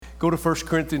Go to 1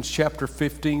 Corinthians chapter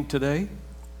 15 today.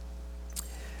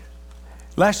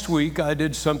 Last week I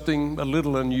did something a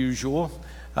little unusual.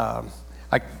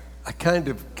 I kind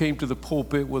of came to the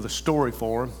pulpit with a story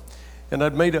for him, and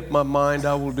I'd made up my mind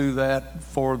I will do that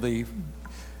for the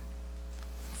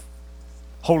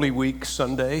Holy Week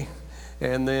Sunday,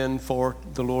 and then for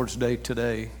the Lord's Day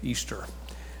today, Easter.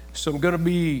 So I'm going to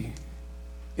be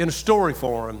in a story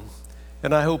for him,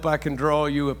 and I hope I can draw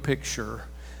you a picture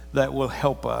that will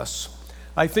help us.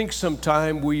 I think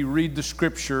sometimes we read the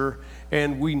scripture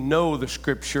and we know the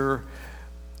scripture,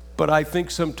 but I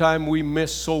think sometimes we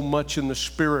miss so much in the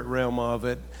spirit realm of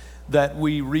it that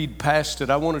we read past it.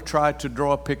 I want to try to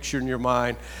draw a picture in your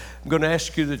mind. I'm going to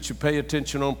ask you that you pay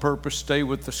attention on purpose, stay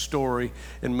with the story,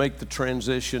 and make the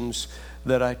transitions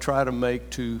that I try to make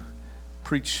to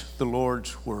preach the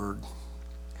Lord's word.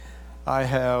 I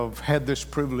have had this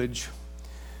privilege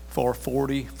for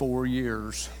 44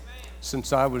 years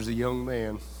since I was a young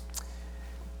man,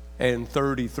 and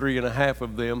 33 and a half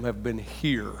of them have been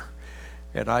here,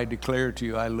 and I declare to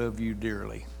you I love you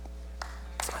dearly.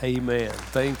 Amen.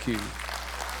 Thank you.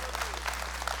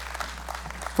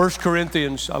 1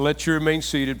 Corinthians, I'll let you remain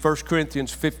seated. 1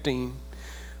 Corinthians 15.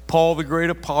 Paul, the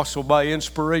great apostle, by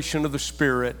inspiration of the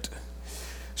Spirit,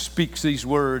 speaks these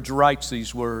words, writes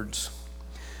these words.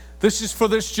 This is for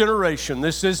this generation.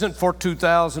 This isn't for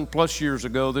 2,000 plus years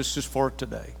ago. This is for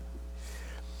today.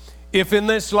 If in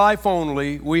this life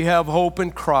only we have hope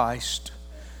in Christ,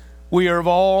 we are of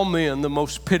all men the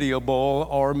most pitiable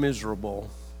or miserable.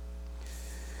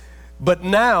 But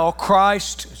now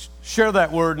Christ, share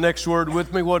that word, next word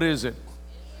with me. What is it?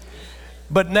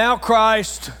 But now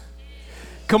Christ,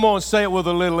 come on, say it with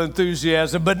a little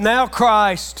enthusiasm. But now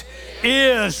Christ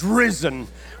is risen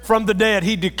from the dead.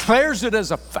 He declares it as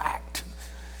a fact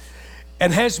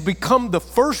and has become the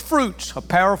first fruits, a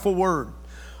powerful word,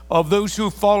 of those who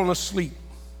have fallen asleep.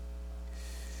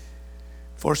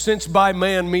 For since by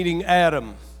man, meaning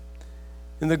Adam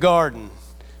in the garden,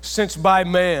 since by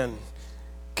man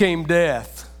came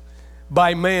death,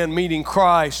 by man, meaning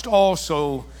Christ,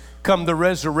 also come the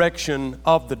resurrection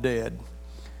of the dead.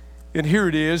 And here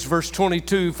it is, verse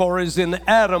 22, for as in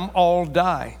Adam all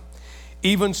die,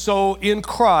 even so in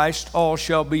Christ all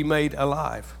shall be made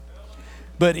alive.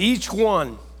 But each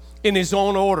one in his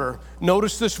own order.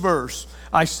 Notice this verse.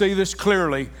 I say this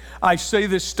clearly. I say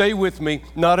this, stay with me.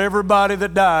 Not everybody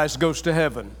that dies goes to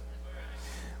heaven.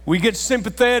 We get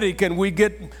sympathetic and we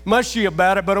get mushy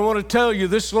about it, but I want to tell you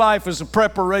this life is a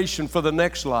preparation for the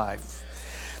next life.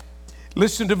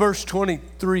 Listen to verse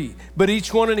 23. But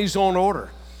each one in his own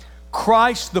order.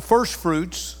 Christ, the first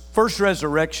fruits, first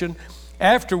resurrection.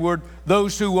 Afterward,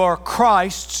 those who are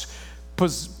Christ's,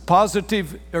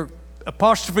 positive or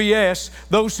apostrophe S,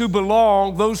 those who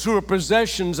belong, those who are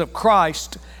possessions of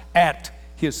Christ at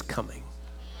his coming.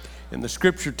 And the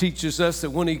scripture teaches us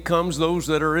that when he comes, those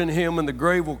that are in him in the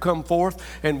grave will come forth,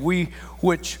 and we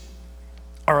which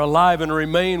are alive and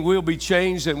remain will be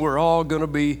changed, and we're all going to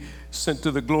be sent to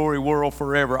the glory world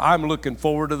forever. I'm looking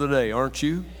forward to the day, aren't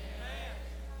you?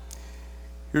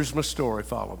 Here's my story,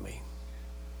 follow me.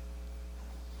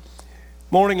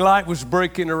 Morning light was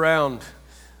breaking around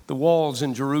the walls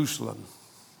in Jerusalem.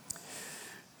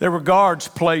 There were guards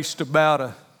placed about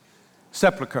a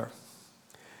sepulcher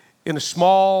in a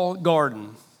small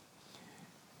garden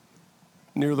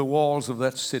near the walls of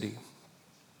that city.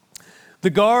 The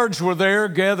guards were there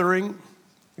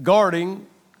guarding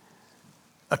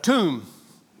a tomb.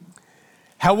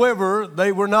 However,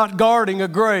 they were not guarding a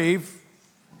grave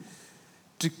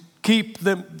to keep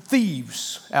the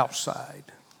thieves outside.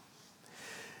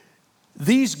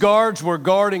 These guards were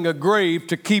guarding a grave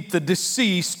to keep the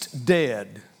deceased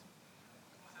dead.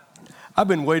 I've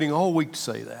been waiting all week to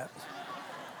say that.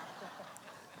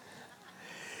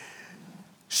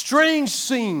 Strange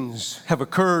scenes have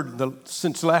occurred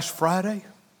since last Friday.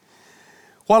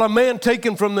 While a man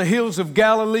taken from the hills of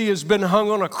Galilee has been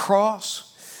hung on a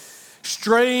cross,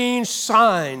 strange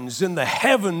signs in the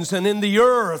heavens and in the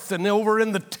earth and over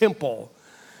in the temple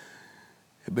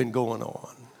have been going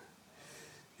on.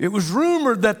 It was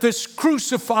rumored that this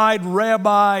crucified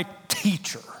rabbi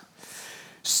teacher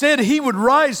said he would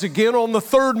rise again on the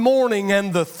third morning,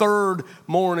 and the third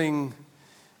morning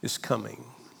is coming.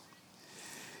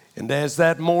 And as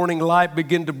that morning light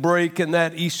began to break in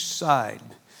that east side,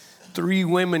 3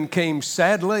 women came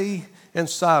sadly and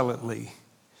silently.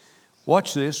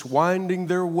 Watch this, winding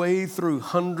their way through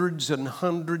hundreds and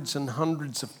hundreds and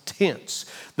hundreds of tents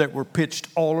that were pitched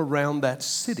all around that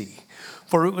city.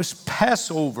 For it was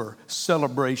Passover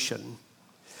celebration.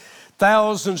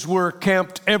 Thousands were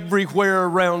camped everywhere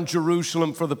around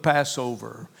Jerusalem for the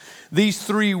Passover. These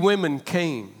 3 women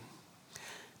came.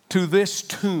 to this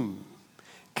tomb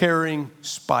carrying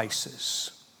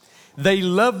spices. They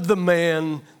loved the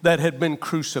man that had been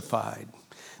crucified.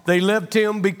 They loved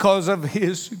him because of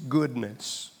his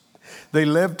goodness. They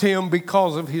loved him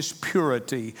because of his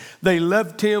purity. They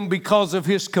loved him because of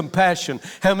his compassion.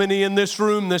 How many in this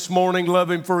room this morning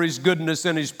love him for his goodness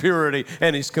and his purity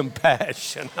and his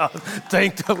compassion?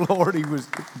 Thank the Lord he was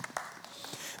good.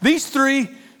 These three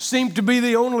seemed to be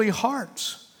the only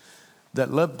hearts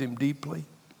that loved him deeply,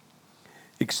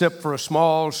 except for a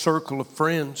small circle of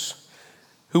friends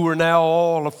who were now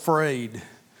all afraid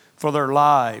for their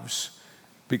lives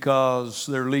because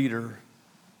their leader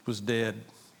was dead.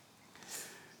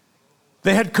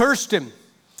 They had cursed him.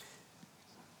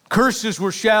 Curses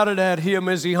were shouted at him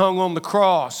as he hung on the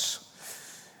cross.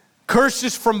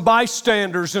 Curses from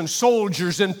bystanders and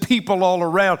soldiers and people all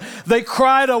around. They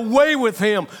cried, "Away with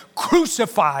him,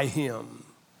 crucify him."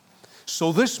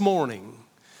 So this morning,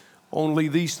 only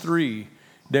these three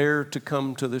dare to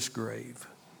come to this grave.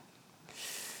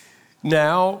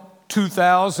 Now,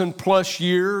 2,000 plus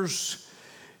years,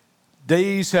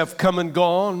 days have come and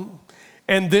gone.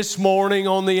 And this morning,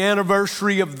 on the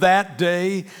anniversary of that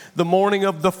day, the morning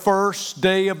of the first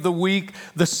day of the week,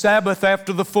 the Sabbath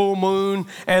after the full moon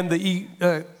and the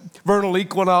vernal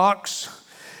equinox,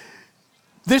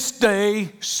 this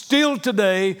day, still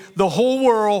today, the whole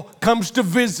world comes to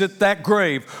visit that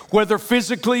grave, whether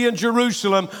physically in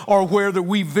Jerusalem or whether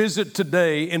we visit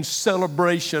today in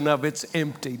celebration of its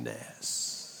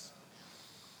emptiness.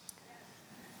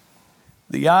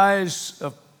 The eyes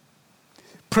of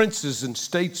princes and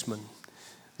statesmen,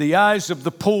 the eyes of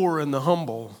the poor and the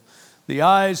humble, the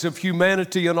eyes of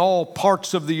humanity in all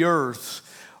parts of the earth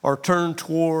are turned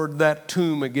toward that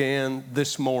tomb again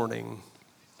this morning.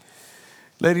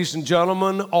 Ladies and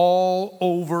gentlemen, all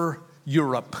over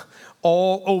Europe,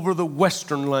 all over the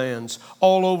Western lands,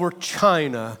 all over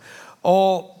China,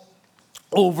 all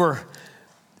over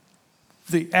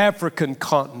the African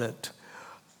continent,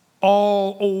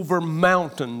 all over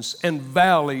mountains and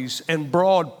valleys and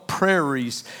broad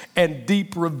prairies and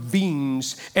deep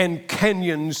ravines and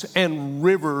canyons and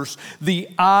rivers, the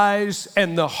eyes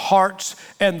and the hearts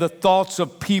and the thoughts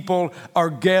of people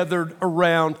are gathered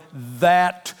around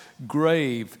that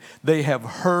grave. They have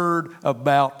heard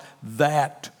about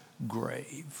that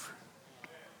grave.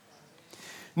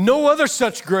 No other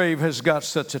such grave has got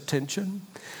such attention.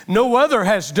 No other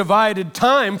has divided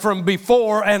time from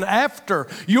before and after.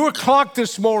 Your clock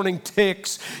this morning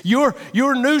ticks. Your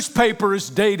newspaper is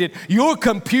dated. Your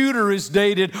computer is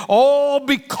dated. All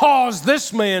because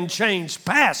this man changed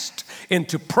past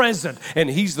into present, and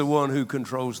he's the one who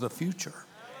controls the future.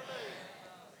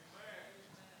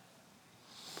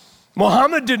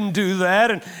 Muhammad didn't do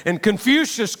that, and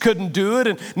Confucius couldn't do it,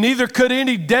 and neither could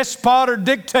any despot or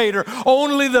dictator.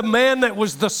 Only the man that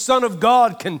was the Son of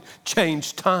God can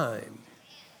change time.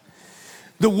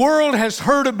 The world has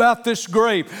heard about this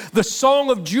grave. The song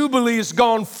of Jubilee has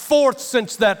gone forth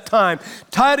since that time.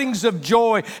 Tidings of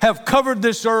joy have covered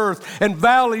this earth, and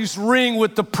valleys ring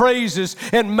with the praises,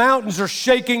 and mountains are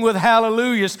shaking with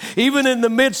hallelujahs. Even in the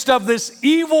midst of this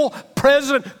evil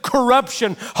present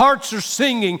corruption, hearts are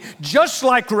singing, just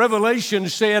like Revelation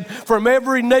said, from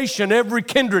every nation, every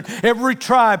kindred, every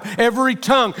tribe, every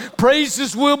tongue.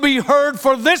 Praises will be heard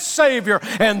for this Savior,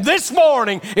 and this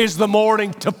morning is the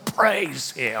morning to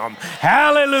praise Him.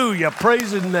 Hallelujah.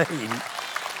 Praise His name.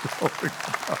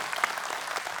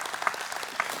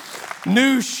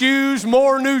 New shoes,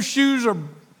 more new shoes are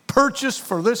purchased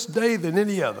for this day than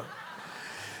any other.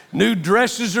 New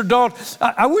dresses are donned.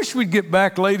 I wish we'd get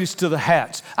back, ladies, to the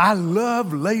hats. I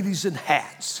love ladies in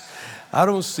hats. I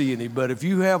don't see any, but if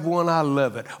you have one, I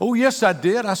love it. Oh, yes, I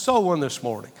did. I saw one this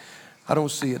morning. I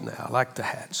don't see it now. I like the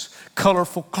hats.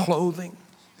 Colorful clothing.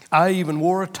 I even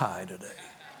wore a tie today.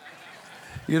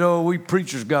 You know, we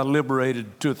preachers got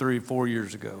liberated 2 or 3 or 4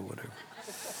 years ago, whatever.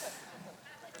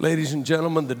 Ladies and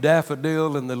gentlemen, the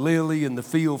daffodil and the lily and the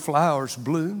field flowers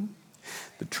bloom.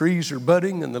 The trees are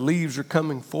budding and the leaves are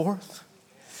coming forth.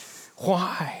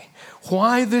 Why?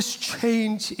 Why this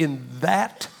change in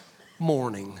that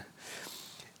morning?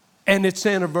 And its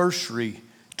anniversary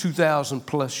 2,000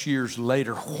 plus years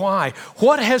later. Why?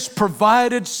 What has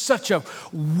provided such a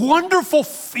wonderful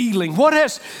feeling? What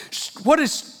has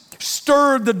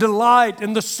stirred the delight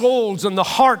in the souls and the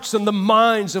hearts and the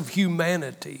minds of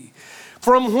humanity?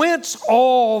 From whence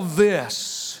all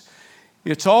this?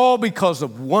 It's all because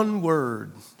of one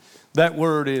word. That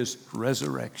word is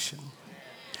resurrection.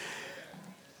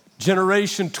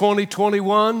 Generation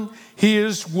 2021,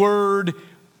 His word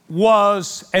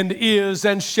was and is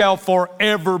and shall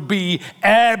forever be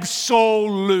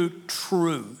absolute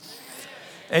truth.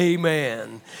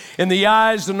 Amen. And the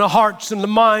eyes and the hearts and the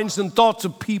minds and thoughts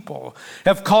of people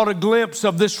have caught a glimpse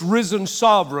of this risen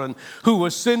sovereign who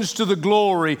ascends to the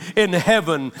glory in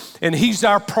heaven, and he's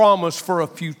our promise for a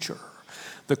future.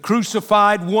 The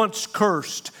crucified, once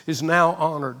cursed, is now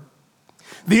honored.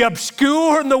 The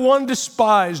obscure and the one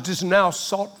despised is now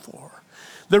sought for.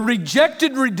 The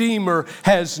rejected Redeemer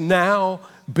has now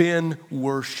been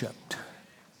worshiped.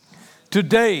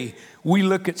 Today, we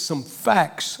look at some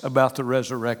facts about the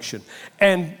resurrection.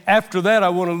 And after that, I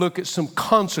want to look at some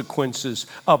consequences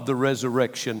of the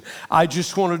resurrection. I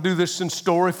just want to do this in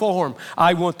story form.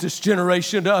 I want this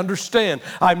generation to understand.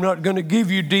 I'm not going to give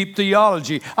you deep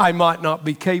theology. I might not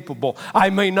be capable.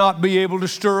 I may not be able to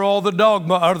stir all the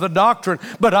dogma or the doctrine,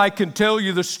 but I can tell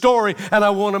you the story, and I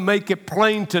want to make it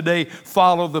plain today.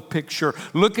 Follow the picture.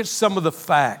 Look at some of the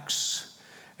facts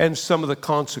and some of the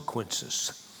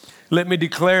consequences. Let me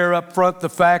declare up front the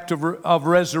fact of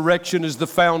resurrection is the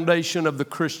foundation of the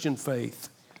Christian faith.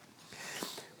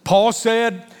 Paul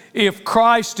said, if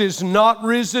Christ is not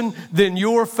risen, then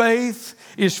your faith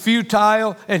is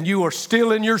futile and you are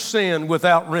still in your sin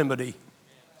without remedy.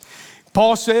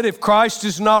 Paul said, if Christ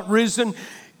is not risen,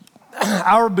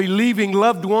 our believing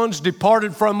loved ones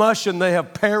departed from us and they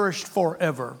have perished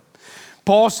forever.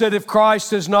 Paul said, if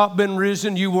Christ has not been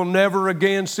risen, you will never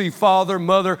again see father,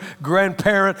 mother,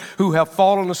 grandparent who have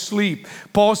fallen asleep.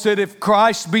 Paul said, if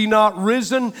Christ be not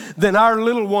risen, then our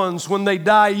little ones, when they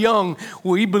die young,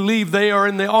 we believe they are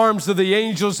in the arms of the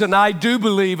angels, and I do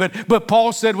believe it. But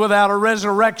Paul said, without a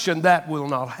resurrection, that will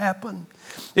not happen.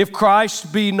 If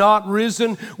Christ be not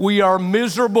risen, we are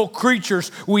miserable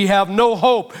creatures. We have no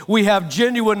hope. We have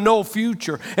genuine no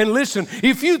future. And listen,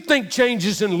 if you think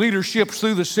changes in leadership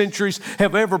through the centuries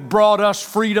have ever brought us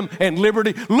freedom and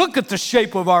liberty, look at the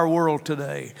shape of our world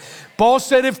today. Paul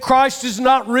said, if Christ is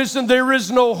not risen, there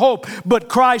is no hope. But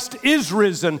Christ is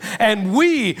risen, and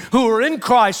we who are in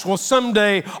Christ will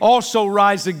someday also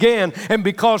rise again. And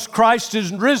because Christ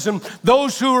is risen,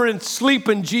 those who are asleep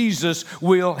in Jesus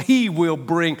He will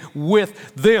bring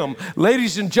with them.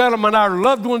 Ladies and gentlemen, our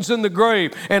loved ones in the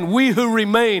grave, and we who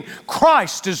remain,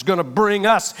 Christ is going to bring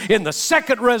us in the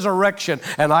second resurrection,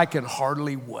 and I can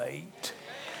hardly wait.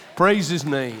 Praise His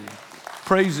name.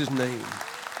 Praise His name.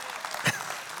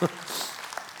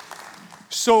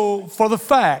 So for the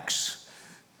facts,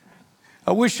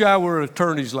 I wish I were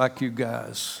attorneys like you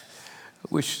guys.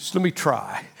 Let me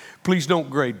try. Please don't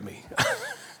grade me.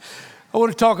 I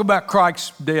want to talk about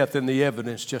Christ's death and the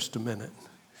evidence just a minute.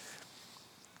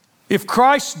 If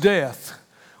Christ's death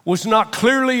was not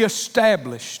clearly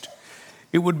established,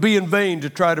 it would be in vain to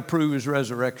try to prove His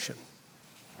resurrection.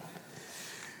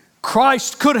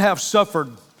 Christ could have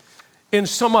suffered in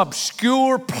some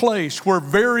obscure place where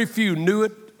very few knew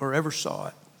it or ever saw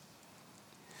it.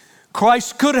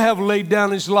 Christ could have laid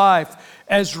down His life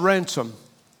as ransom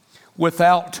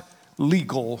without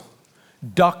legal,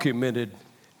 documented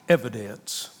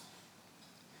evidence.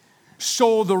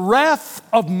 So the wrath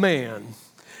of man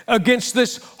against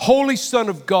this holy Son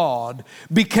of God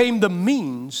became the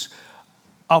means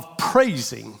of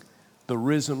praising the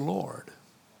risen Lord.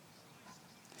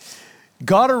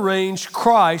 God arranged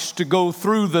Christ to go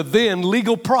through the then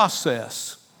legal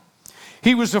process.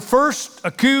 He was the first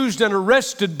accused and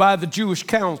arrested by the Jewish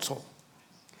council.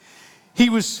 He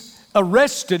was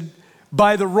arrested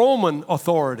by the Roman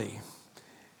authority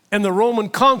and the Roman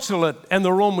consulate and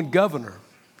the Roman governor.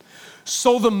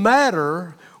 So the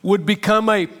matter would become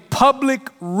a public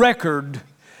record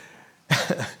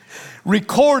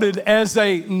recorded as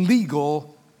a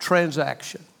legal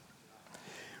transaction.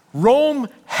 Rome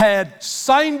had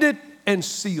signed it and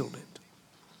sealed it.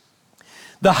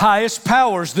 The highest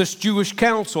powers, this Jewish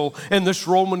council and this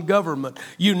Roman government,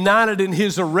 united in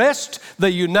His arrest,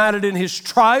 they united in His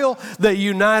trial, they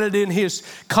united in His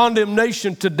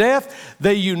condemnation to death,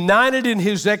 they united in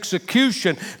His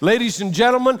execution. Ladies and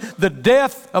gentlemen, the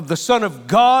death of the Son of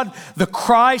God, the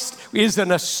Christ, is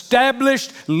an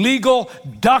established, legal,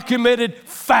 documented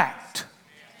fact.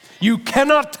 You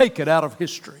cannot take it out of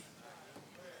history.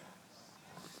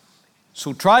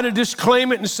 So try to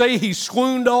disclaim it and say He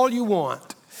swooned all you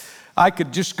want. I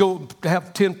could just go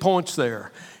have 10 points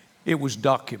there. It was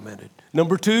documented.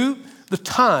 Number two, the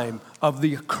time of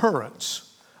the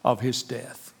occurrence of His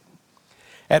death.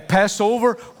 At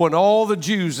Passover, when all the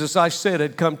Jews, as I said,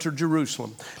 had come to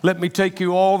Jerusalem. Let me take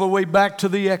you all the way back to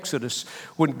the Exodus,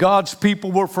 when God's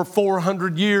people were for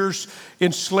 400 years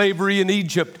in slavery in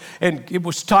Egypt, and it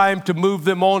was time to move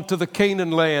them on to the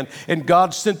Canaan land, and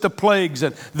God sent the plagues,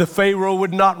 and the Pharaoh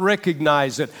would not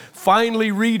recognize it.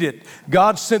 Finally, read it.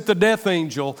 God sent the death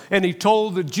angel, and He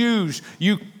told the Jews,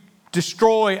 you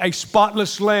destroy a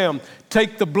spotless lamb,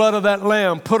 take the blood of that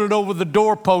lamb, put it over the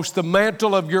doorpost, the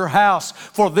mantle of your house.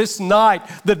 For this night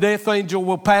the death angel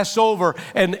will pass over,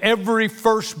 and every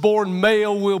firstborn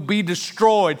male will be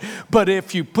destroyed. But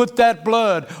if you put that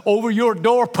blood over your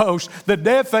doorpost, the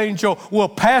death angel will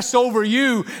pass over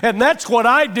you. And that's what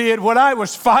I did when I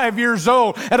was 5 years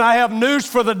old. And I have news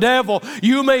for the devil.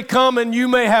 You may come and you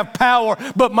may have power,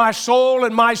 but my soul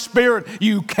and my spirit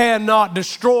you cannot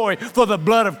destroy, for the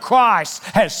blood of Christ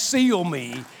has sealed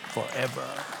me forever.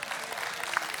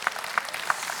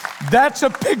 That's a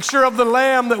picture of the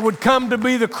Lamb that would come to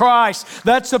be the Christ.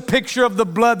 That's a picture of the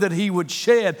blood that He would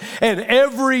shed. And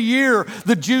every year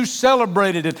the Jews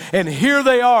celebrated it. And here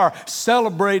they are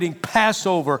celebrating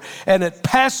Passover. And at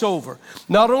Passover,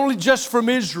 not only just from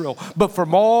Israel, but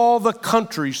from all the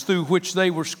countries through which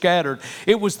they were scattered,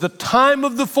 it was the time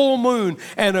of the full moon,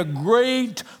 and a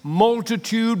great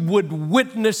multitude would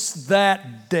witness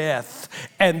that death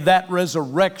and that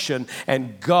resurrection,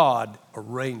 and God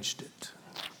arranged it.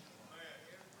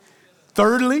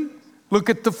 Thirdly, look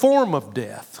at the form of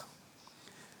death.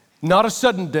 Not a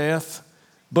sudden death,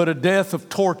 but a death of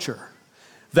torture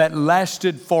that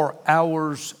lasted for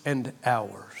hours and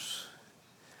hours.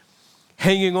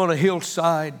 Hanging on a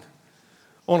hillside,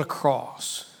 on a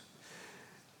cross.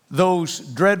 Those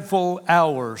dreadful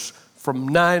hours from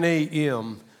 9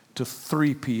 a.m. to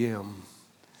 3 p.m.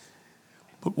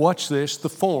 But watch this, the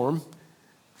form.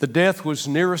 The death was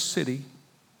near a city,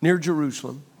 near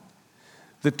Jerusalem.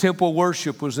 The temple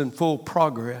worship was in full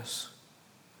progress.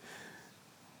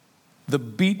 The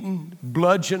beaten,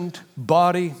 bludgeoned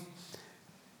body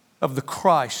of the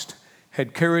Christ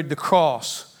had carried the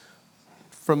cross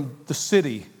from the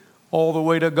city all the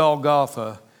way to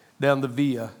Golgotha, down the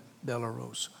Via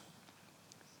Dolorosa.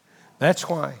 That's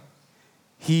why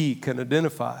He can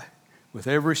identify with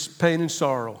every pain and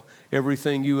sorrow,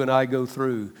 everything you and I go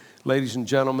through. Ladies and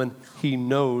gentlemen, He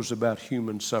knows about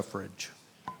human suffrage.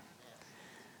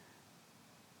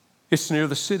 It's near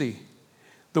the city.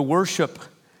 The worship,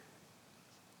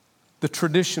 the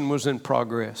tradition was in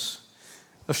progress.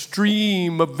 A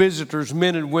stream of visitors,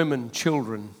 men and women,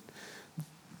 children.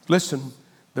 Listen,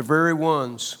 the very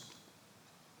ones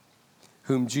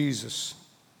whom Jesus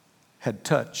had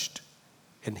touched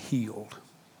and healed.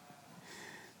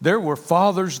 There were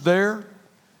fathers there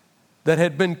that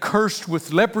had been cursed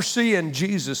with leprosy, and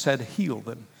Jesus had healed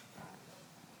them.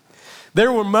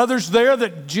 There were mothers there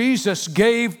that Jesus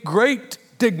gave great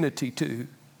dignity to.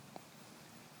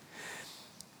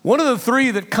 One of the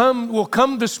three that will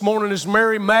come this morning is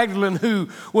Mary Magdalene, who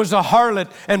was a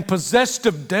harlot and possessed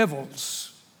of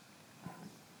devils.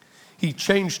 He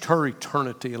changed her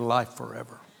eternity and life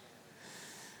forever.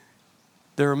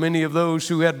 There are many of those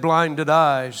who had blinded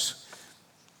eyes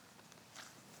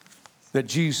that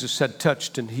Jesus had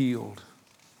touched and healed.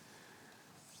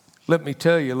 Let me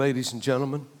tell you, ladies and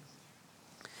gentlemen,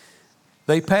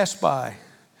 they passed by,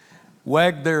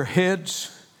 wagged their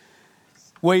heads,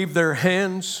 waved their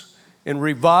hands, and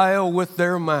revile with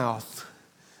their mouth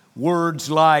words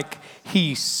like,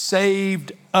 He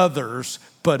saved others,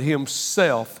 but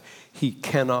Himself He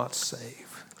cannot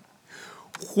save.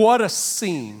 What a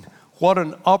scene, what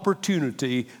an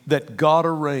opportunity that God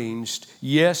arranged.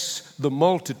 Yes, the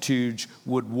multitudes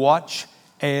would watch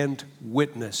and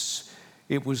witness.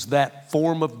 It was that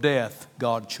form of death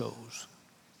God chose.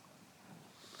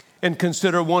 And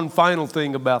consider one final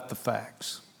thing about the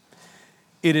facts.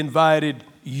 It invited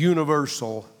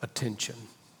universal attention.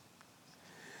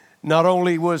 Not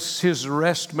only was His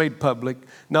arrest made public,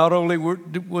 not only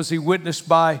was He witnessed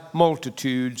by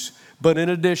multitudes, but in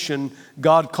addition,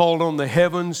 God called on the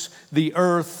heavens, the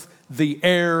earth, the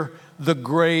air, the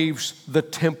graves, the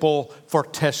temple for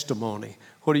testimony.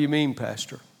 What do you mean,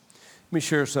 Pastor? Let me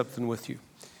share something with you.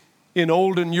 In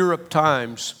olden Europe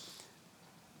times,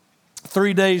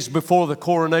 3 days before the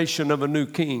coronation of a new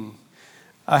king,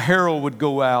 a herald would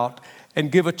go out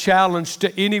and give a challenge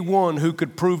to anyone who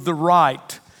could prove the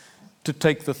right to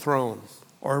take the throne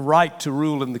or right to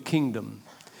rule in the kingdom.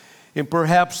 And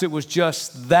perhaps it was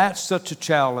just that such a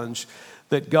challenge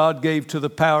that God gave to the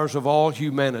powers of all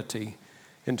humanity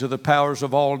and to the powers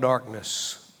of all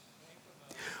darkness.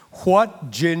 What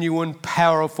genuine,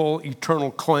 powerful,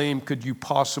 eternal claim could you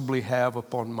possibly have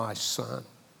upon my son?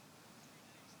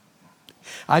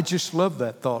 I just love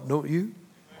that thought, don't you?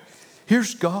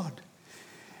 Here's God.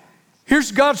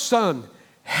 Here's God's Son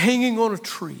hanging on a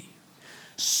tree,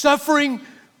 suffering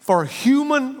for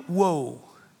human woe.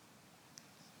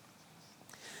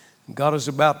 God is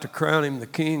about to crown Him the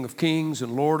King of Kings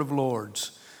and Lord of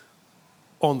Lords.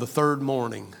 On the third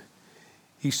morning,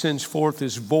 He sends forth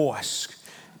His voice.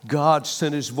 God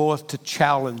sent His voice to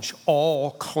challenge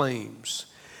all claims.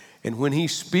 And when he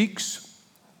speaks,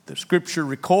 the scripture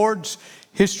records,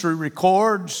 history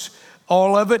records,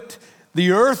 all of it,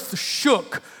 the earth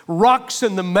shook, rocks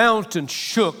and the mountains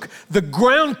shook, the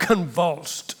ground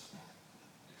convulsed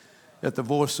at the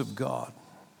voice of God.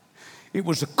 It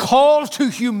was a call to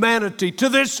humanity, to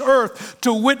this earth,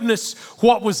 to witness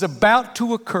what was about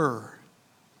to occur.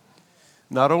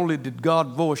 Not only did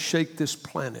God's voice shake this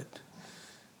planet,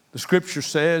 the scripture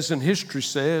says and history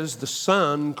says the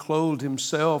sun clothed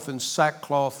himself in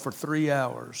sackcloth for 3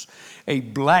 hours, a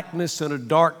blackness and a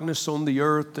darkness on the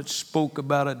earth that spoke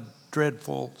about a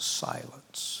dreadful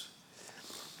silence.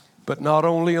 But not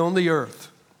only on the earth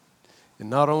and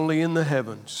not only in the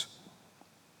heavens,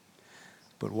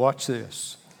 but watch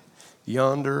this,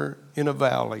 yonder in a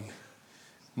valley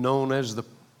known as the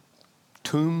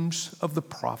tombs of the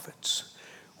prophets,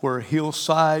 where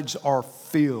hillsides are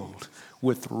filled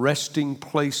with resting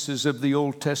places of the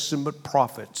Old Testament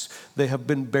prophets. They have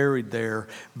been buried there.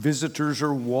 Visitors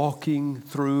are walking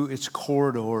through its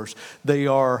corridors. They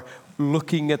are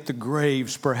looking at the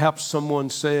graves. Perhaps someone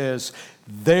says,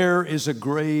 there is a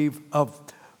grave of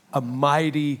a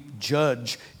mighty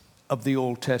judge of the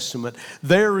Old Testament.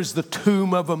 There is the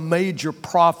tomb of a major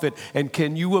prophet. And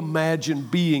can you imagine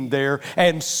being there?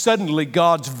 And suddenly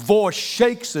God's voice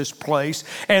shakes this place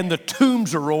and the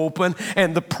tombs are open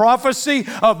and the prophecy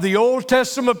of the Old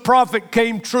Testament prophet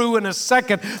came true in a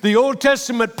second. The Old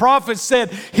Testament prophet said,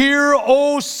 "Hear,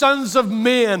 O sons of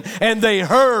men." And they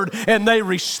heard and they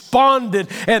responded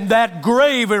and that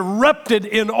grave erupted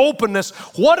in openness.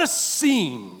 What a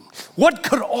scene. What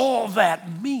could all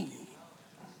that mean?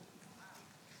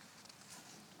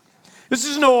 This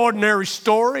is no ordinary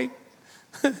story.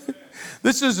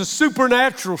 This is a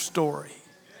supernatural story.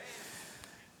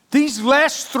 These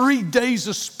last 3 days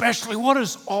especially, what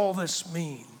does all this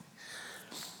mean?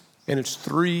 And it's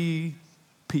 3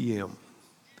 p.m.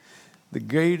 The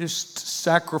greatest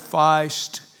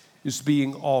sacrifice is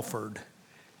being offered,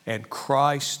 and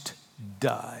Christ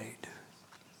died.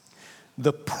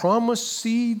 The promised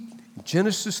seed,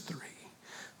 Genesis 3,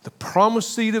 the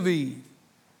promised seed of Eve,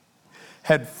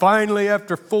 had finally,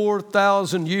 after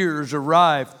 4,000 years,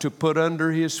 arrived to put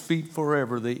under his feet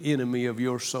forever the enemy of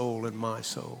your soul and my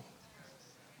soul.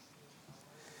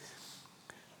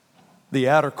 The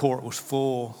outer court was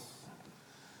full.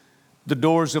 The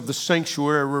doors of the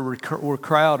sanctuary were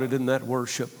crowded in that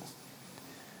worship.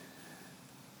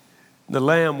 The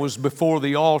Lamb was before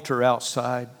the altar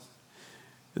outside.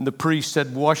 And the priest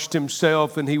had washed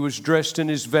himself and he was dressed in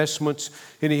his vestments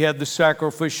and he had the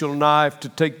sacrificial knife to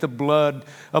take the blood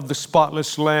of the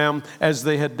spotless lamb as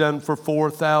they had done for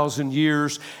 4,000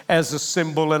 years as a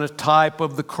symbol and a type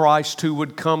of the Christ who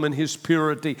would come in his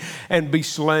purity and be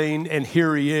slain. And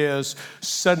here he is.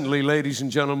 Suddenly, ladies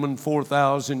and gentlemen,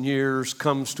 4,000 years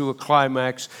comes to a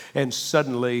climax and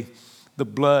suddenly the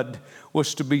blood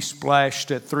was to be splashed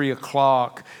at 3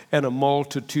 o'clock and a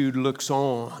multitude looks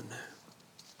on.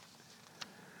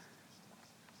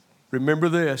 Remember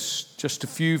this, just a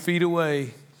few feet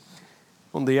away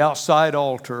on the outside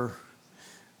altar,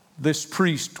 this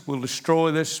priest will destroy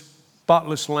this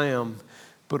spotless lamb,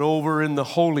 but over in the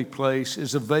holy place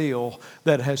is a veil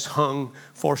that has hung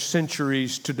for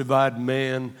centuries to divide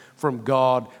man from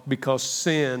God because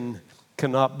sin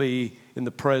cannot be in the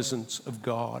presence of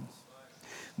God.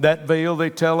 That veil, they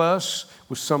tell us,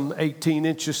 was some 18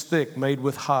 inches thick, made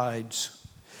with hides.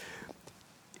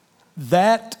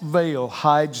 That veil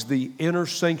hides the inner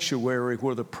sanctuary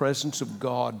where the presence of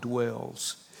God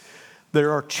dwells.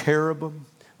 There are cherubim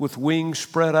with wings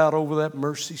spread out over that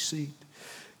mercy seat.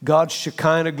 God's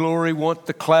Shekinah glory,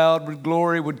 the cloud with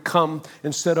glory would come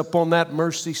and sit up on that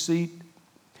mercy seat.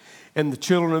 And the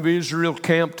children of Israel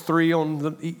camped 3 on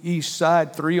the east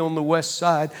side, 3 on the west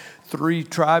side, 3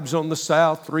 tribes on the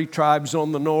south, 3 tribes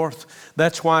on the north.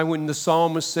 That's why when the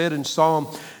psalmist said in Psalm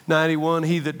 91,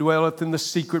 he that dwelleth in the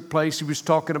secret place, he was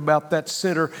talking about that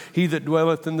center. He that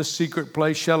dwelleth in the secret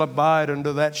place shall abide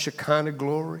under that Shekinah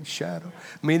glory shadow,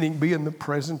 meaning be in the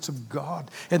presence of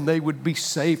God. And they would be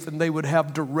safe and they would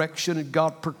have direction and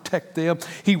God protect them.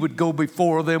 He would go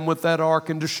before them with that ark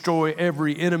and destroy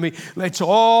every enemy. It's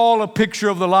all a picture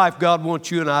of the life God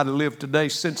wants you and I to live today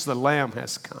since the Lamb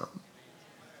has come.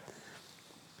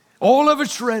 All of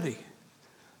it's ready.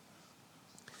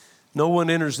 No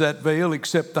one enters that veil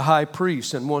except the high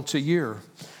priest, and once a year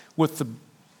with the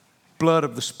blood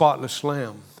of the spotless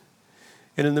lamb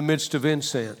and in the midst of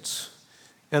incense,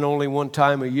 and only one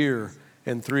time a year,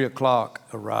 and 3 o'clock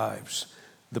arrives.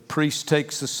 The priest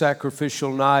takes the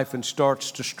sacrificial knife and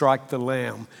starts to strike the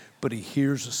lamb, but he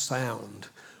hears a sound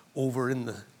over in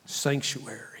the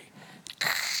sanctuary.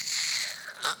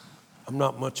 A I'm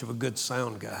not much of a good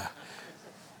sound guy.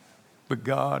 But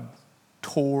God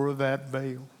tore that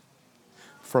veil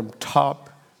from top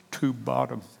to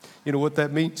bottom. You know what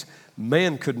that means?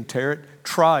 Man couldn't tear it.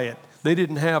 Try it. They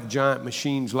didn't have giant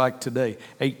machines like today,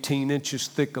 18 inches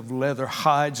thick of leather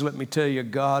hides. Let me tell you,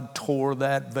 God tore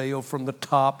that veil from the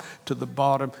top to the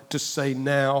bottom to say,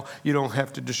 now you don't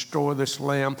have to destroy this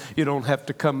lamb. You don't have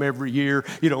to come every year.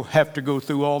 You don't have to go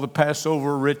through all the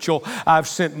Passover ritual. I've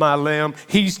sent my lamb.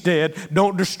 He's dead.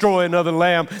 Don't destroy another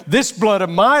lamb. This blood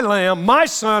of my lamb, my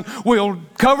son, will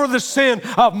cover the sin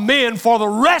of men for the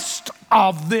rest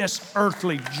of this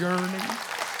earthly journey.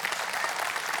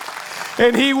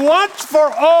 And he once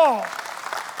for all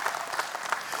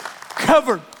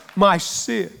covered my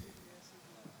sin.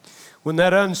 When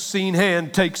that unseen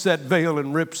hand takes that veil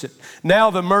and rips it, now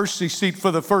the mercy seat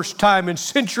for the first time in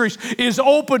centuries is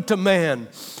open to man.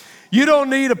 You don't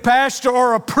need a pastor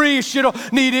or a priest. You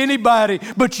don't need anybody,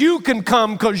 but you can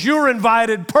come because you're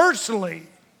invited personally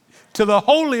to the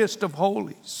holiest of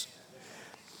holies.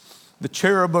 The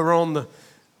cherub are on the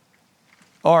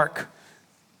ark.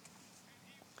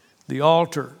 The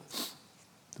altar,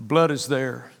 the blood is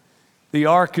there. The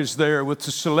ark is there with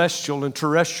the celestial and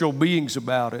terrestrial beings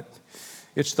about it.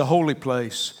 It's the holy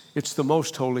place. It's the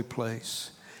most holy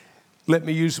place. Let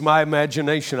me use my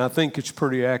imagination. I think it's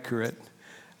pretty accurate.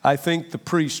 I think the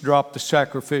priest dropped the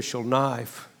sacrificial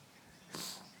knife.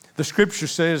 The scripture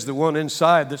says the one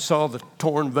inside that saw the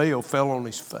torn veil fell on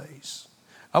his face.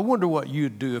 I wonder what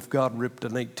you'd do if God ripped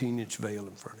an 18-inch veil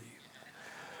in front of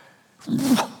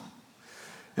you.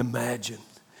 Imagine.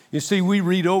 You see, we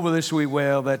read over this,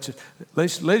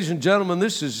 ladies and gentlemen,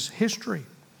 this is history.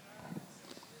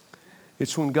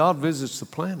 It's when God visits the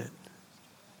planet.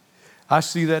 I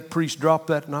see that priest drop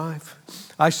that knife.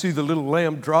 I see the little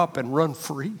lamb drop and run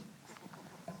free.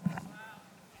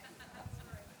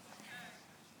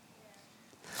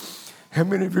 How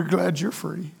many of you are glad you're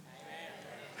free?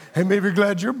 How many of you are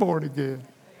glad you're born again?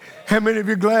 How many of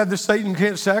you are glad that Satan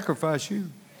can't sacrifice you?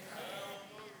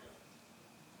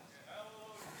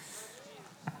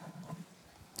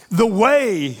 The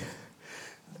way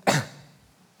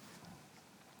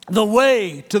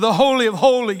to the Holy of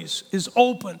Holies is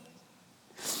open.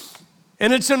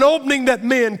 And it's an opening that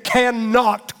men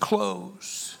cannot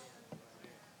close.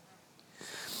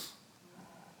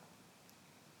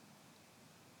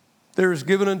 There is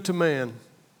given unto man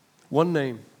one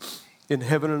name in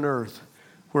heaven and earth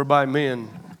whereby men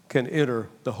can enter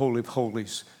the Holy of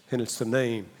Holies. And it's the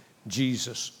name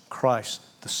Jesus Christ,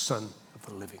 the Son of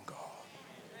the living God.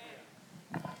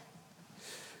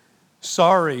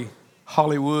 Sorry,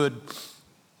 Hollywood.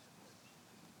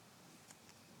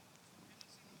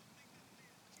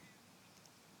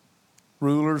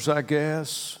 Rulers, I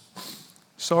guess.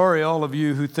 Sorry, all of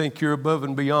you who think you're above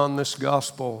and beyond this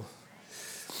gospel.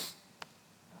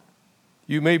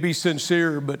 You may be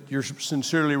sincere, but you're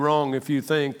sincerely wrong if you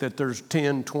think that there's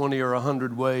 10, 20, or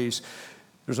 100 ways.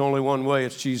 There's only one way.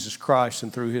 It's Jesus Christ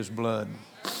and through His blood.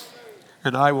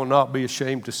 And I will not be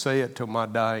ashamed to say it till my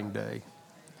dying day.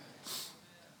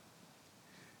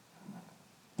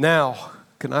 Now,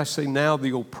 can I say now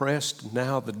the oppressed,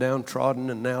 now the downtrodden,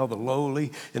 and now the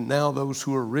lowly, and now those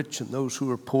who are rich and those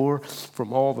who are poor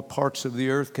from all the parts of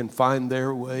the earth can find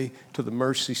their way to the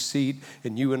mercy seat,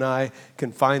 and you and I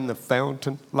can find the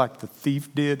fountain like the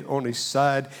thief did on his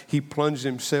side. He plunged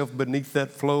himself beneath that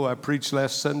flow. I preached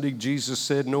last Sunday. Jesus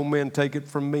said, "No man take it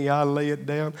from me, I lay it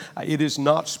down." It is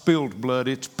not spilled blood.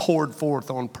 It's poured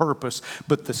forth on purpose,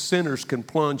 but the sinners can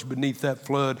plunge beneath that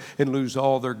flood and lose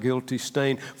all their guilty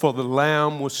stain. For the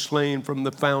Lamb was slain from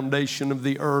the foundation of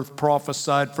the earth,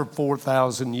 prophesied for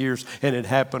 4,000 years, and it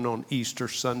happened on Easter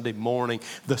Sunday morning.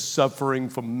 The suffering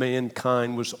from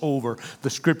mankind was over. The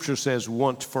scripture says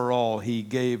once for all He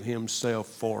gave Himself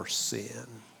for sin.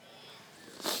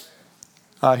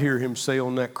 I hear Him say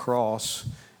on that cross,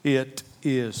 "It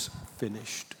is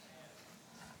finished."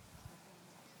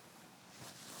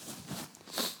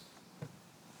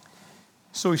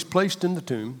 So He's placed in the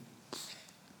tomb.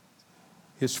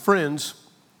 His friends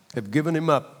have given Him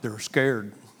up. They're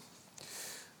scared.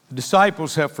 The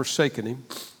disciples have forsaken Him.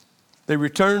 They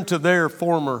return to their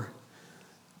former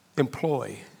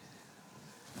employ.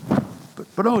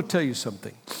 But I will tell you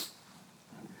something.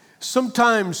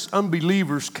 Sometimes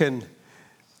unbelievers can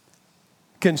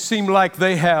seem like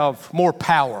they have more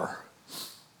power.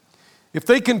 If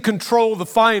they can control the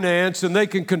finance and they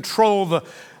can control the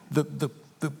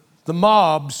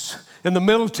mobs and the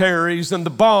militaries and the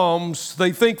bombs,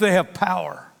 they think they have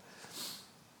power.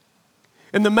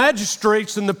 And the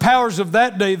magistrates and the powers of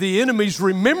that day, the enemies,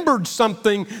 remembered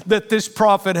something that this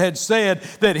prophet had said,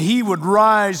 that he would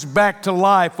rise back to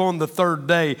life on the third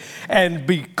day. And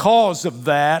because of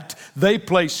that, they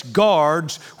placed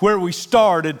guards where we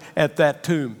started at that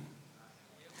tomb.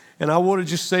 And I want to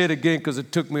just say it again because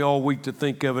it took me all week to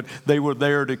think of it. They were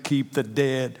there to keep the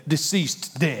dead,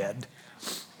 deceased dead.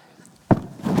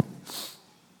 The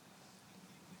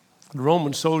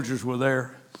Roman soldiers were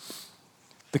there.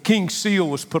 The king's seal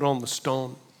was put on the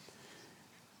stone.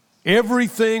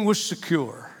 Everything was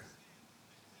secure.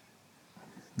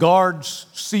 Guards,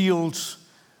 seals,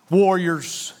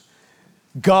 warriors.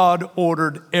 God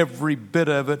ordered every bit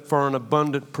of it for an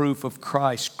abundant proof of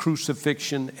Christ's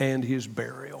crucifixion and his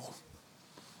burial.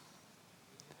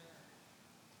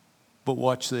 But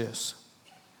watch this.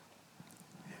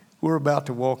 We're about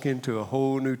to walk into a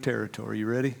whole new territory. You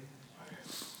ready?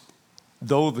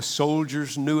 Though the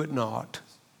soldiers knew it not,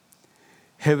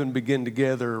 heaven began to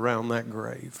gather around that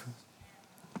grave.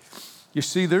 You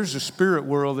see, there's a spirit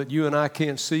world that you and I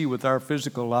can't see with our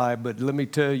physical eye, but let me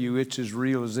tell you, it's as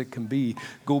real as it can be.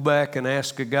 Go back and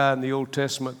ask a guy in the Old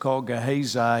Testament called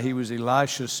Gehazi. He was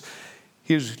Elisha's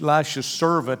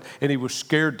servant, and he was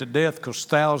scared to death because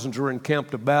thousands were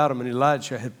encamped about him, and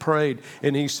Elijah had prayed,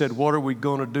 and he said, what are we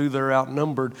going to do? They're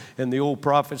outnumbered. And the old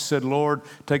prophet said, Lord,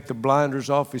 take the blinders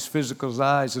off his physical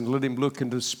eyes and let him look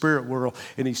into the spirit world.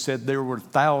 And he said there were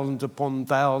thousands upon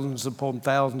thousands upon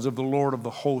thousands of the Lord of the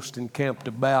host encamped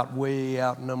about, way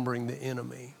outnumbering the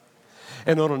enemy.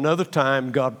 And on another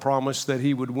time, God promised that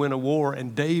he would win a war,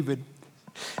 and David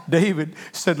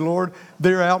said, Lord,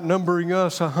 they're outnumbering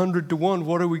us 100 to 1.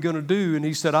 What are we going to do? And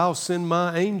he said, I'll send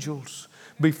my angels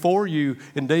before you.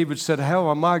 And David said, how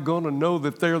am I going to know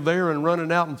that they're there and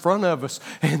running out in front of us?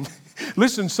 And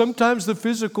listen, sometimes the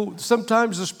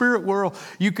spirit world,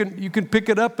 you can pick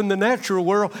it up in the natural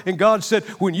world. And God said,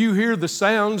 when you hear the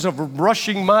sounds of a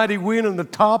rushing mighty wind on the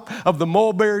top of the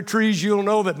mulberry trees, you'll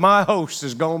know that my host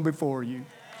has gone before you.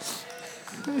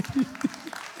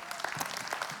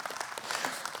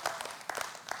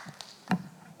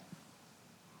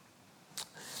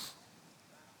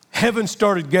 Heaven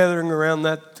started gathering around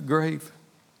that grave.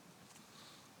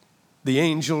 The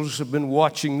angels have been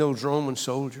watching those Roman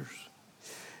soldiers.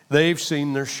 They've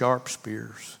seen their sharp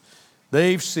spears.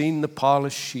 They've seen the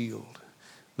polished shield.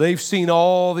 They've seen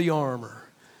all the armor.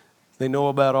 They know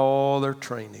about all their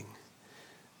training.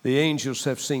 The angels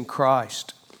have seen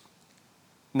Christ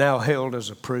now held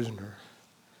as a prisoner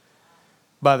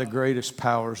by the greatest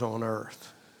powers on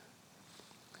earth.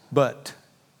 But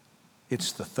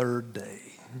it's the third day.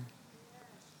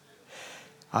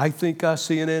 I think I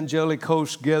see an angelic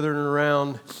host gathering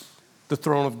around the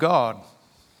throne of God.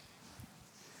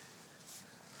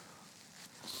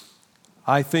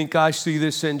 I think I see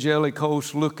this angelic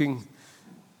host looking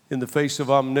in the face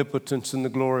of omnipotence in the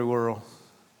glory world.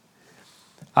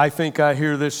 I think I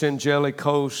hear this angelic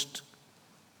host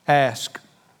ask,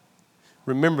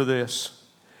 remember this,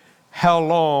 how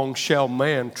long shall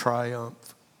man triumph?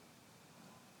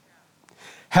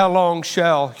 How long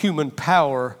shall human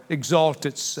power exalt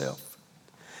itself?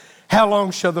 How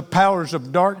long shall the powers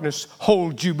of darkness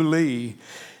hold jubilee?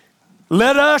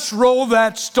 Let us roll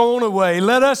that stone away.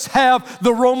 Let us have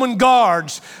the Roman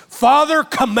guards. Father,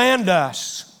 command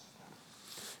us.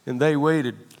 And they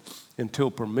waited until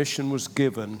permission was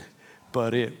given,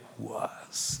 but it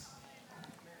was.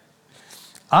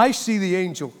 I see the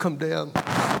angel come down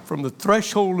from the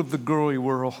threshold of the glory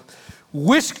world,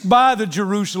 whisked by the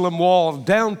Jerusalem wall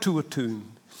down to a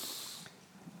tomb.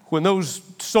 When those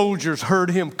soldiers heard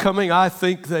him coming, I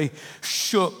think they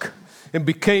shook and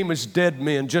became as dead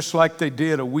men, just like they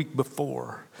did a week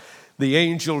before. The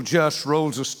angel just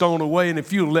rolls a stone away, and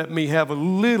if you'll let me have a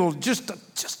little, just a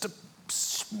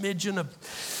smidgen of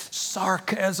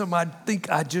sarcasm, I think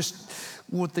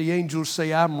what the angels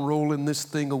say, I'm rolling this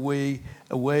thing away,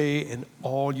 and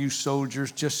all you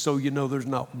soldiers, just so you know, there's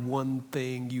not one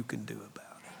thing you can do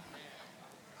about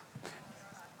it.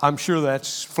 I'm sure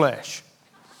that's flesh.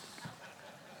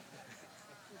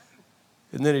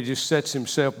 And then he just sets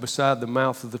himself beside the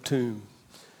mouth of the tomb.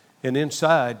 And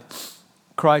inside,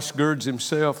 Christ girds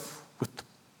himself with the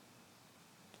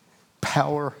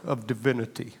power of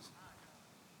divinity.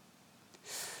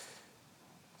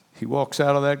 He walks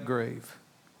out of that grave.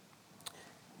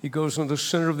 He goes into the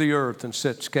center of the earth and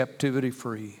sets captivity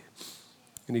free.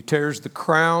 And he tears the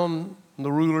crown and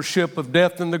the rulership of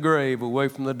death and the grave away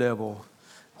from the devil.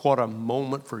 What a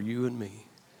moment for you and me.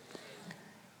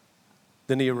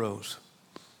 Then he arose.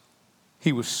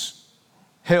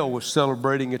 Hell was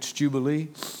celebrating its jubilee.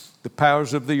 The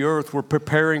powers of the earth were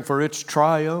preparing for its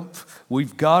triumph.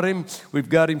 We've got him. We've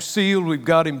got him sealed. We've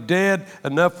got him dead.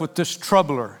 Enough with this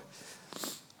troubler.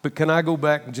 But can I go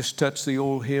back and just touch the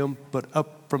old hymn? But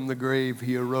up from the grave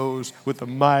he arose with a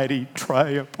mighty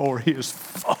triumph o'er his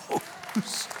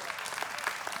foes.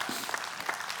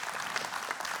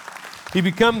 He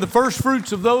became the first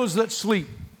fruits of those that sleep.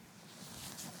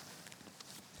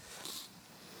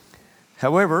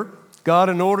 However, God,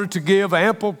 in order to give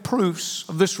ample proofs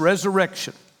of this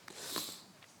resurrection,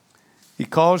 he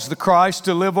caused the Christ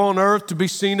to live on earth, to be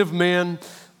seen of men.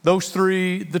 Those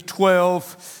three, the 12,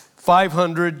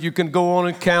 500, you can go on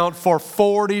and count. For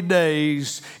 40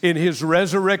 days in his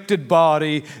resurrected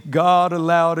body, God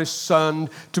allowed his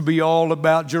Son to be all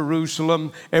about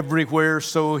Jerusalem everywhere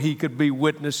so he could be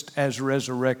witnessed as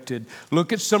resurrected.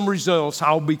 Look at some results.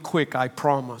 I'll be quick, I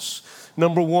promise.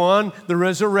 Number one, the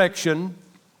resurrection.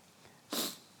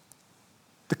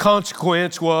 The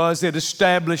consequence was it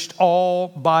established all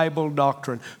Bible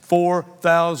doctrine.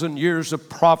 4,000 years of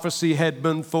prophecy had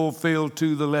been fulfilled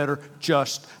to the letter,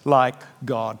 just like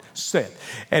God said.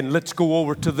 And let's go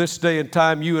over to this day and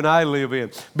time you and I live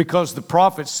in, because the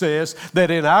prophet says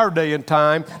that in our day and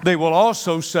time, they will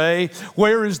also say,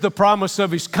 where is the promise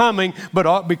of his coming?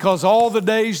 But because all the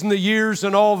days and the years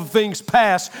and all the things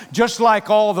pass, just like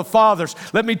all the fathers.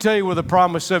 Let me tell you where the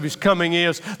promise of his coming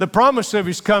is. The promise of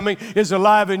his coming is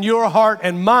alive in your heart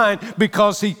and mine,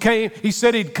 because he came. He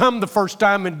said he'd come the first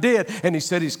time and did, and he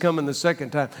said he's coming the second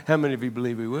time. How many of you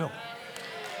believe he will?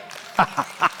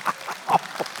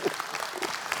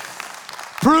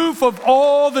 Proof of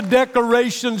all the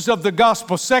declarations of the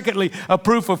gospel. Secondly, a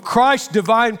proof of Christ's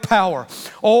divine power.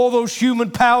 All those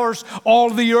human powers, all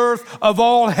the earth, of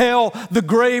all hell, the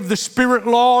grave, the spirit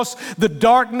laws, the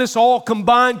darkness, all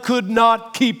combined could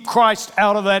not keep Christ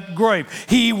out of that grave.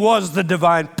 He was the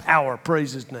divine power.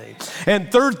 Praise his name.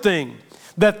 And third thing,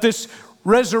 that this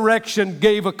resurrection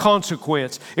gave a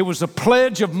consequence. It was a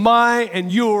pledge of my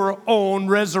and your own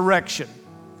resurrection.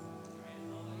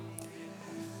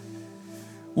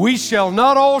 We shall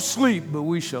not all sleep, but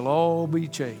we shall all be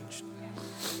changed.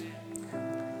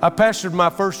 I pastored my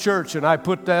first church, and I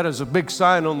put that as a big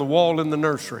sign on the wall in the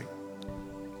nursery.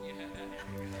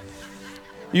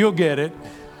 You'll get it.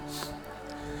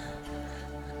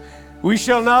 We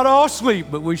shall not all sleep,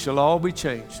 but we shall all be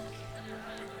changed.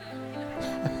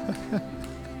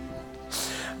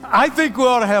 I think we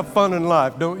ought to have fun in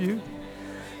life, don't you?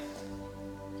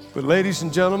 But ladies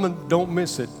and gentlemen, don't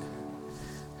miss it.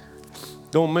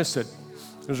 Don't miss it.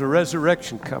 There's a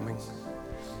resurrection coming.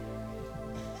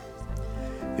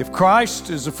 If Christ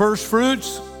is the first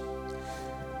fruits,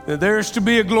 then there's to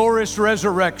be a glorious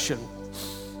resurrection.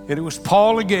 And it was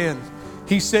Paul again.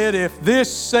 He said, if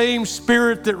this same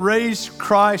Spirit that raised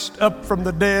Christ up from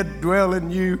the dead dwell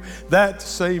in you, that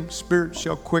same Spirit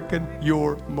shall quicken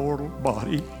your mortal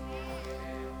body.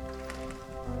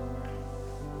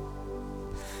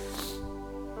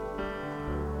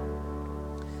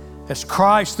 As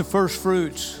Christ, the first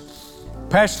fruits,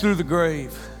 passed through the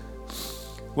grave,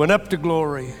 went up to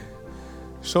glory,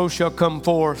 so shall come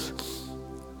forth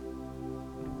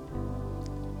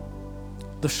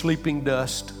the sleeping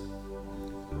dust.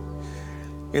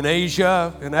 In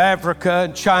Asia, in Africa,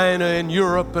 in China, in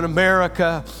Europe, in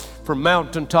America, from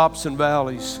mountaintops and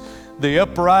valleys, the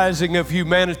uprising of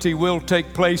humanity will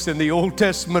take place, and the Old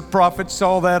Testament prophet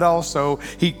saw that also.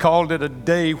 He called it a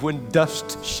day when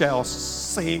dust shall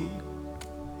sing.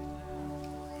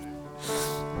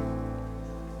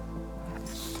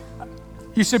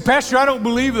 You say, Pastor, I don't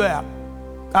believe that.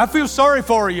 I feel sorry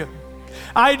for you.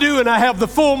 I do, and I have the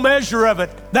full measure of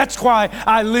it. That's why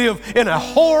I live in a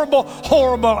horrible,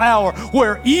 horrible hour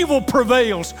where evil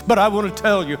prevails. But I want to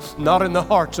tell you, not in the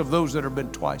hearts of those that have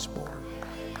been twice born.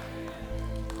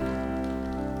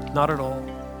 Not at all.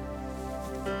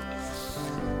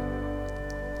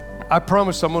 I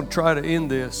promise I'm going to try to end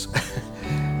this.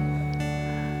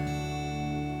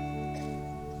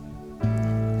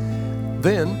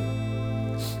 Then,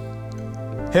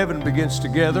 heaven begins to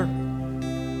gather.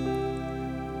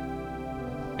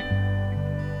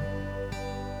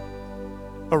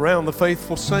 Around the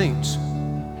faithful saints.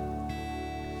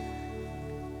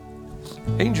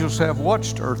 Angels have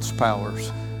watched earth's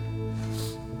powers.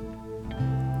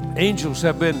 Angels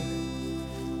have been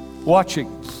watching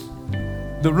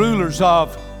the rulers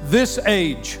of this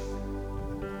age,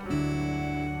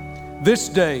 this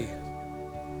day.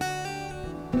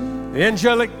 The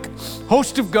angelic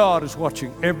host of God is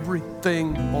watching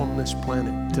everything on this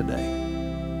planet today.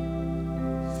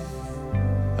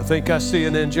 I think I see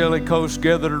an angelic host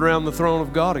gathered around the throne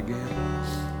of God again.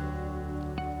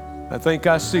 I think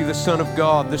I see the Son of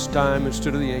God this time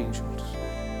instead of the angels.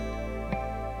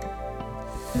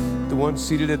 The one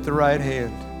seated at the right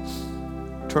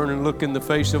hand. Turn and look in the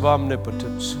face of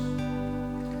omnipotence.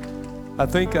 I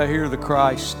think I hear the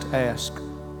Christ ask,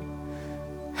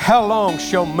 how long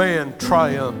shall man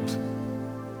triumph?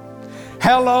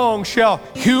 How long shall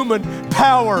human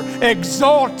power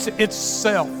exalt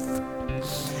itself?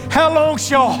 How long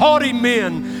shall haughty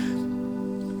men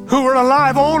who are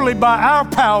alive only by our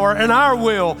power and our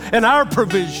will and our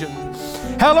provision,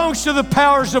 how long shall the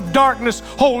powers of darkness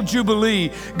hold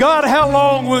jubilee? God, how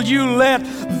long will you let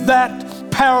that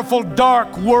powerful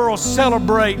dark world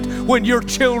celebrate when your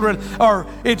children are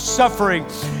in suffering?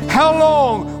 How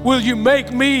long will you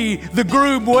make me, the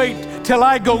groom, wait till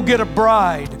I go get a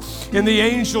bride? And the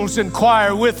angels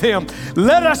inquire with him,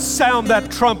 let us sound that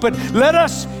trumpet. Let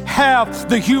us have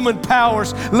the human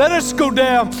powers. Let us go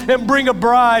down and bring a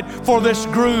bride for this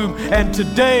groom. And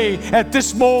today, at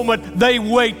this moment, they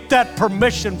wait that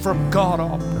permission from God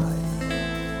Almighty.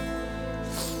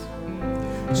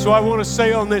 So I want to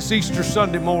say on this Easter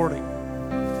Sunday morning,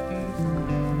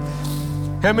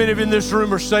 how many of you in this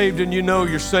room are saved and you know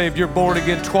you're saved? You're born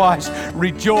again twice.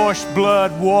 Rejoice,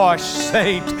 blood washed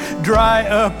saint. Dry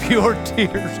up your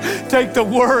tears. Take the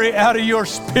worry out of your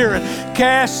spirit.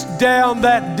 Cast down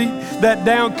that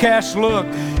downcast look.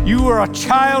 You are a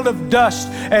child of dust,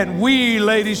 and we,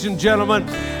 ladies and gentlemen,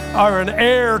 are an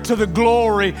heir to the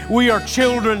glory. We are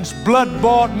children's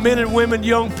blood-bought men and women,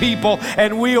 young people,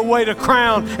 and we await a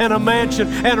crown and a mansion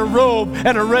and a robe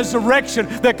and a resurrection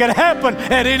that can happen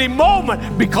at any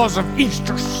moment because of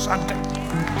Easter Sunday.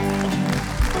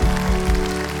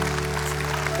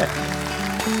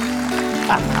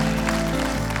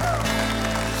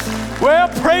 Well,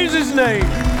 praise His name.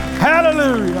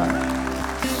 Hallelujah.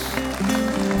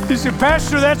 You say,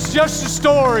 Pastor, that's just a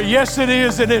story. Yes, it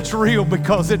is, and it's real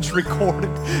because it's recorded.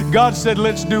 God said,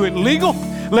 let's do it legal.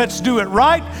 Let's do it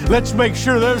right. Let's make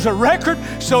sure there's a record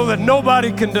so that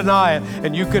nobody can deny it.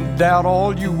 And you can doubt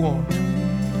all you want.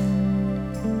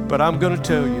 But I'm going to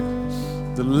tell you,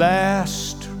 the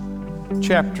last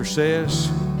chapter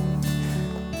says,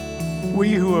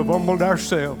 we who have humbled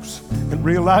ourselves and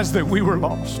realized that we were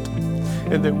lost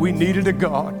and that we needed a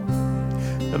God,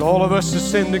 that all of us have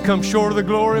sinned and come short of the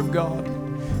glory of God.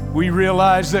 We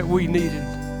realized that we needed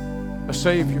a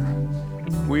Savior.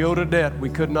 We owed a debt we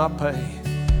could not pay.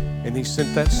 And He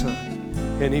sent that Son,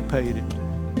 and He paid it.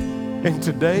 And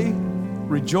today,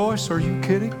 rejoice. Are you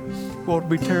kidding? Won't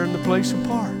be tearing the place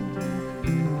apart.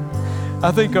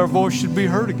 I think our voice should be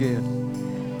heard again.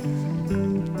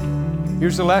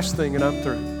 Here's the last thing, and I'm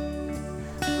through.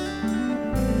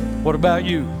 What about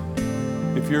you?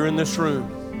 If you're in this room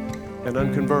and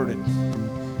unconverted,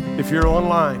 if you're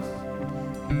online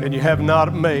and you have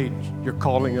not made your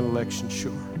calling and election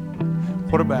sure,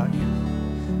 what about you?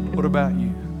 What about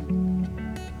you?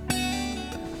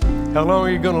 How long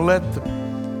are you going to let the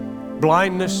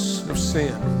blindness of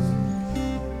sin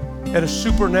and a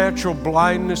supernatural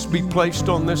blindness be placed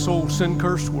on this old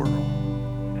sin-cursed world?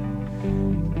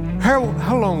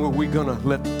 How long are we going to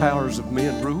let the powers of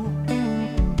men rule?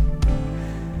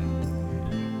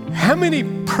 How many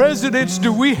presidents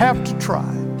do we have to try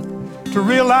to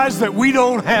realize that we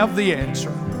don't have the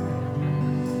answer?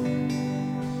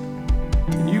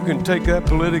 And you can take that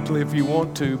politically if you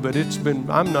want to, but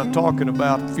I'm not talking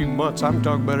about a few months, I'm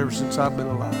talking about ever since I've been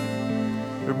alive.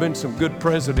 There have been some good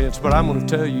presidents, but I'm going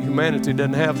to tell you, humanity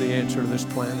doesn't have the answer to this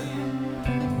planet.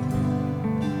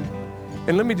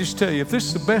 And let me just tell you, if this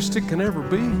is the best it can ever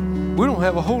be, we don't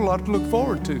have a whole lot to look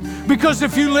forward to. Because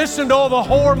if you listen to all the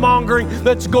whoremongering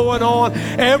that's going on,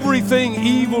 everything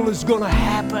evil is going to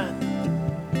happen.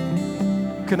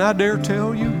 Can I dare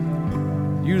tell you,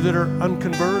 you that are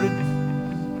unconverted,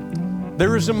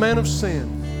 there is a man of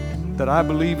sin that I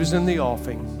believe is in the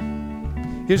offing.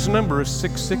 His number is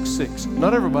 666.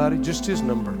 Not everybody, just his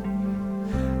number.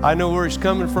 I know where he's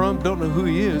coming from, don't know who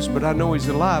he is, but I know he's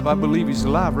alive. I believe he's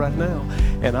alive right now.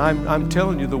 And I'm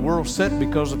telling you, the world's set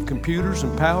because of computers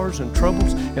and powers and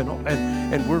troubles,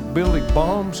 and we're building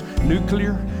bombs,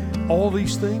 nuclear, all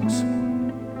these things.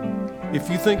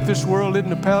 If you think this world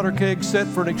isn't a powder keg set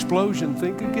for an explosion,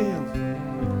 think again.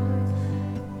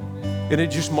 And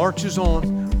it just marches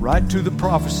on right to the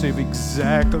prophecy of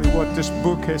exactly what this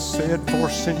book has said for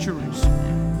centuries,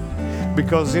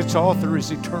 because its author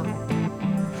is eternal.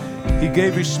 He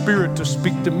gave His Spirit to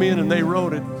speak to men, and they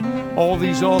wrote it. All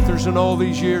these authors in all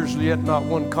these years, yet not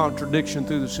one contradiction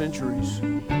through the centuries.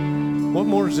 What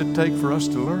more does it take for us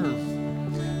to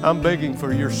learn? I'm begging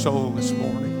for your soul this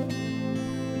morning.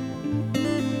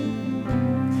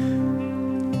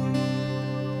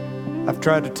 I've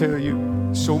tried to tell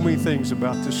you so many things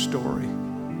about this story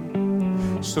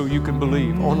so you can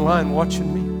believe. Online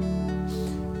watching me,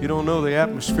 you don't know the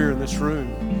atmosphere in this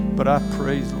room, but I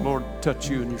pray the Lord touch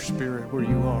you in your spirit where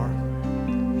you are.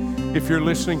 If you're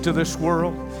listening to this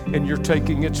world and you're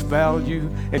taking its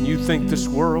value and you think this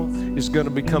world is going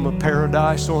to become a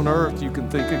paradise on earth, you can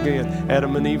think again.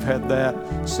 Adam and Eve had that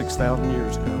 6,000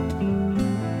 years ago.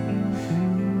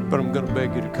 But I'm going to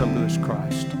beg you to come to this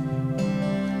Christ.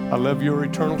 I love your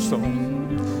eternal soul.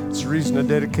 It's the reason I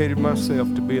dedicated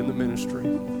myself to be in the ministry.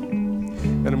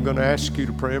 And I'm going to ask you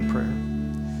to pray a prayer.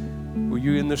 Will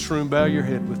you in this room bow your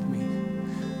head with me?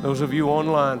 Those of you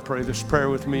online, pray this prayer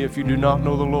with me if you do not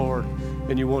know the Lord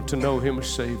and you want to know Him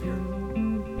as Savior.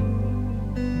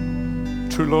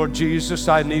 True Lord Jesus,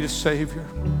 I need a Savior.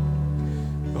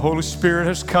 The Holy Spirit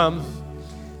has come.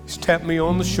 He's tapped me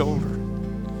on the shoulder,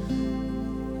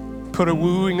 put a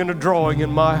wooing and a drawing in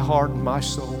my heart and my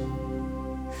soul.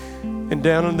 And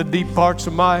down in the deep parts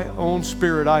of my own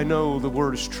spirit, I know the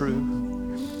Word is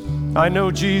true. I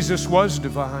know Jesus was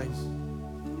divine.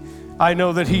 I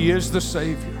know that He is the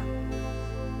Savior.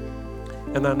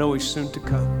 And I know He's soon to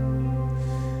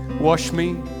come. Wash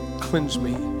me, cleanse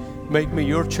me, make me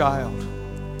your child.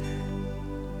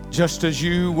 Just as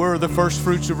you were the first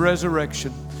fruits of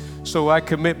resurrection, so I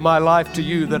commit my life to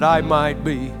you that I might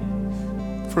be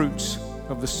fruits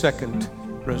of the second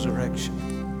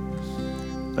resurrection.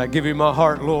 And I give you my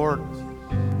heart, Lord.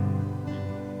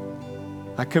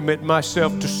 I commit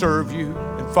myself to serve you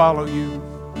and follow you,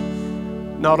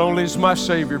 not only as my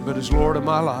Savior, but as Lord of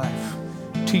my life.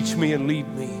 Teach me and lead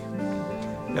me.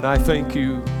 And I thank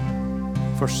you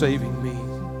for saving me.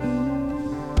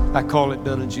 I call it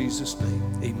done in Jesus' name.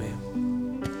 Amen.